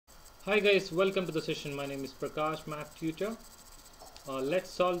Hi guys, welcome to the session. My name is Prakash, math tutor.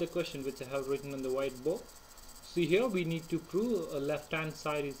 Let's solve the question which I have written on the whiteboard. See here we need to prove left hand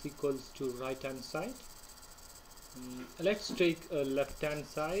side is equals to right hand side. Let's take left hand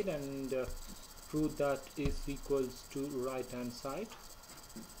side and prove that is equals to right hand side.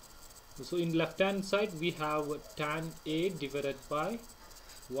 So in left hand side we have tan A divided by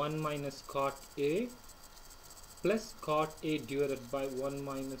 1 minus cot A plus cot A divided by 1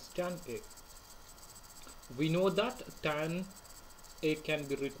 minus tan A. We know that tan A can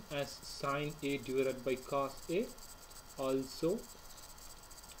be written as sin A divided by cos A. Also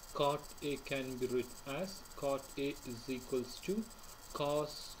cot A can be written as cot A is equals to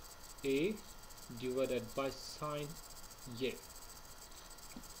cos A divided by sin A.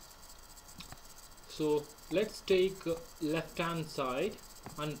 So let's take left hand side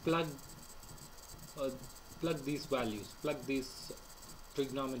and plug these values, plug these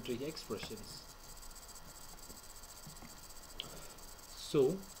trigonometric expressions.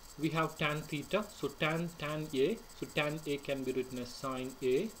 So we have tan theta, so tan A, so tan A can be written as sin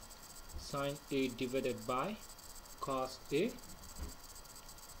A divided by cos A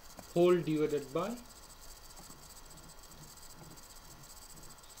whole divided by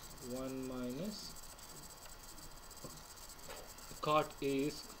 1 minus cot A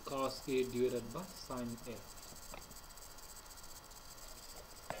is cos A divided by sin A.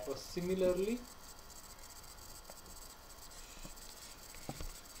 So similarly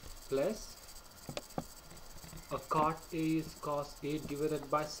plus a cot A is cos A divided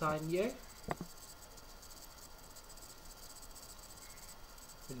by sin A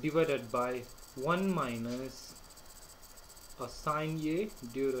divided by 1 minus a sin A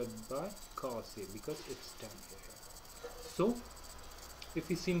divided by cos A because it's tan A. So if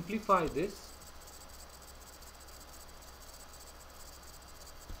we simplify this,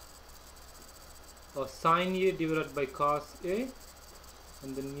 a sin A divided by cos A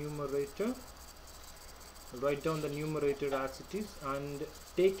in the numerator, write down the numerator as it is and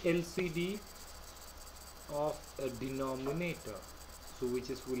take LCD of a denominator, so which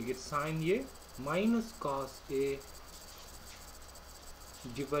is we'll get sin A minus cos A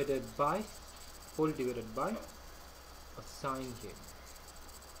divided by whole divided by a sin A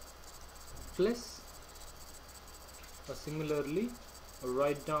plus similarly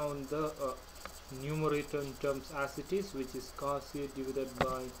write down the numerator in terms as it is, which is cos A divided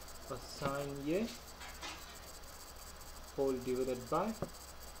by a sin A whole divided by,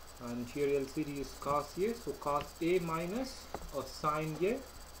 and here LCD is cos A, so cos A minus a sin A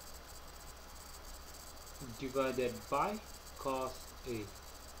divided by cos A.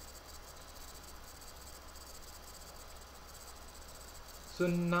 So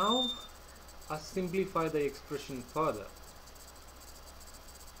now I simplify the expression further.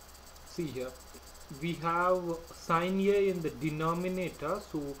 See here we have sin A in the denominator,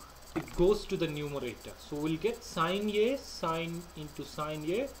 so it goes to the numerator, so we'll get sin A sin into sin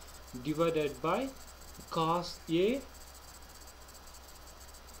A divided by cos A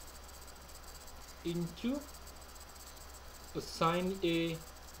into sin A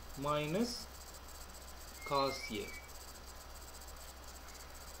minus cos A.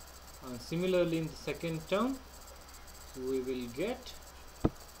 And similarly in the second term we will get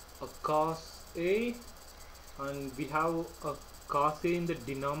a cos A, and we have a cos A in the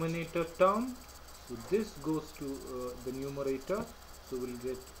denominator term, so this goes to the numerator, so we'll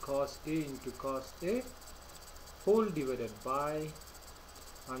get cos A into cos A whole divided by,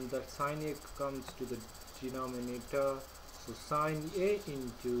 and that sin A comes to the denominator, so sin A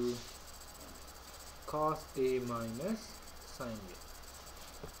into cos A minus sin A.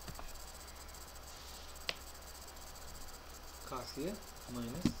 Cos A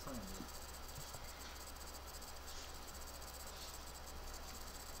minus sin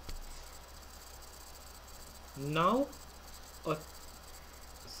A. Now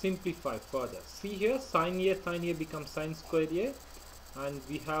simplify further. See here sin A becomes sin square A, and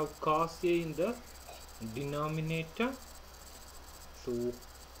we have cos A in the denominator, so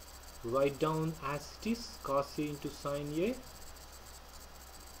write down as it is cos A into sin A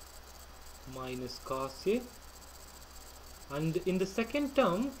minus cos A. And in the second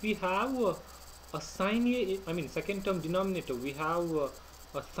term we have a sin A, second term denominator we have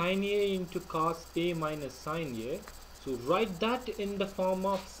a sin A into cos A minus sin A, so write that in the form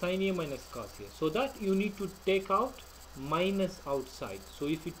of sin A minus cos A, so that you need to take out minus outside. So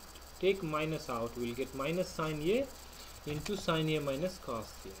if you take minus out, we'll get minus sin A into sin A minus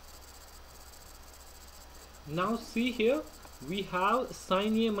cos A. Now see here we have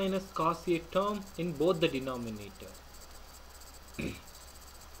sin A minus cos A term in both the denominator.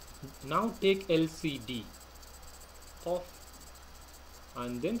 Now take LCD of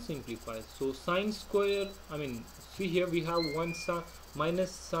and then simplify. So sine square, see here we have one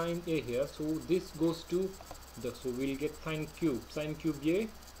minus sine A here, so this goes to the, so we'll get sine cube A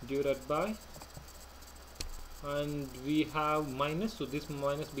divided by, and we have minus, so this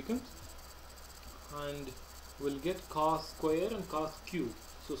minus becomes, and we'll get cos square and cos cube.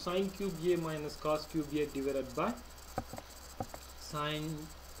 So sine cube A minus cos cube A divided by sine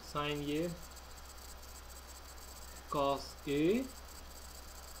A cos A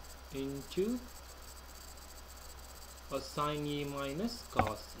into a sine A minus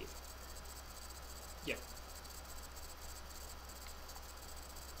cos A. Yeah.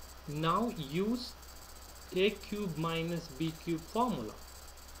 Now use A cube minus B cube formula.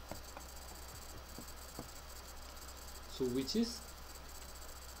 So which is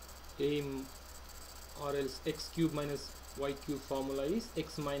A, or else x cube minus y cube formula is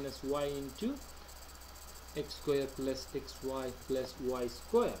x minus y into x square plus xy plus y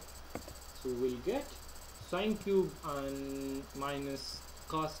square. So we'll get sine cube and minus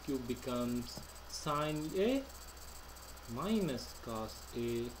cos cube becomes sine A minus cos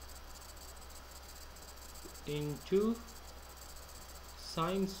A into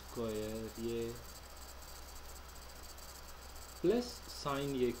sine square A plus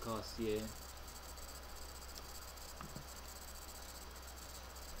sine A cos A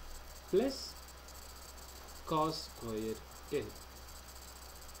plus cos square A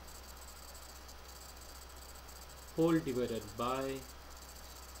whole divided by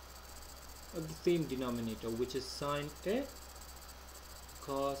the same denominator, which is sine A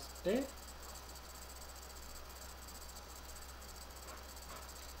cos A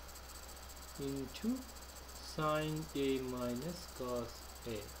into sine A minus cos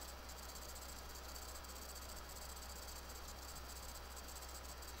A.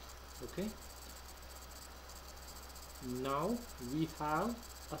 Okay, now we have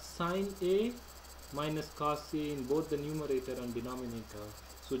a sine A minus cos A in both the numerator and denominator,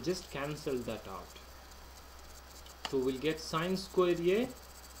 so just cancel that out. So we'll get sine square A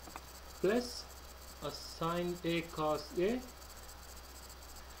plus a sine A cos A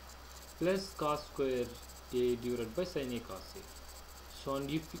plus cos square A divided by sine A cos A. So and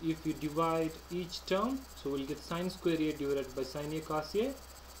if you divide each term, so we'll get sine square A divided by sine A cos A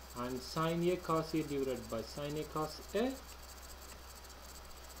and sine A cos A divided by sine A cos A,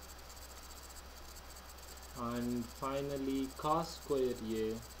 and finally cos square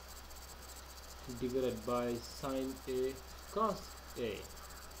A divided by sine A cos A.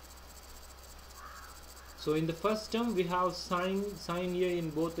 So in the first term we have sine A in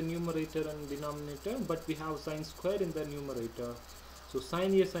both the numerator and denominator, but we have sine square in the numerator, so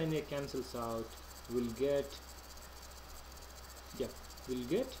sine A cancels out. We'll get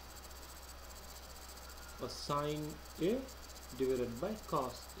a sine A divided by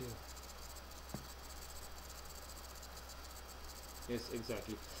cos A. Yes,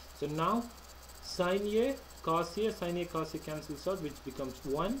 exactly. So now sine A cos A cancels out, which becomes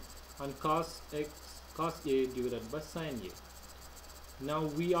 1, and cos A divided by sine A. Now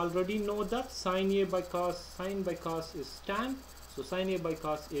we already know that sine by cos is tan, so sine A by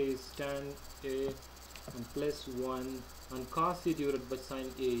cos A is tan A and plus 1, and cos A divided by sine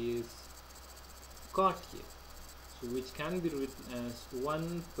A is cot A, so which can be written as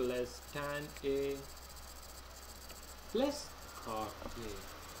 1 plus tan A plus cot A,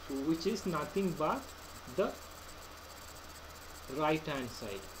 so which is nothing but the right hand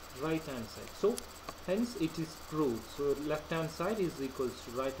side. So hence it is proved. So left hand side is equals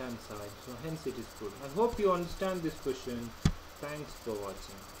to right hand side, so hence it is proved. I hope you understand this question. Thanks for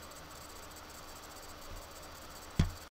watching.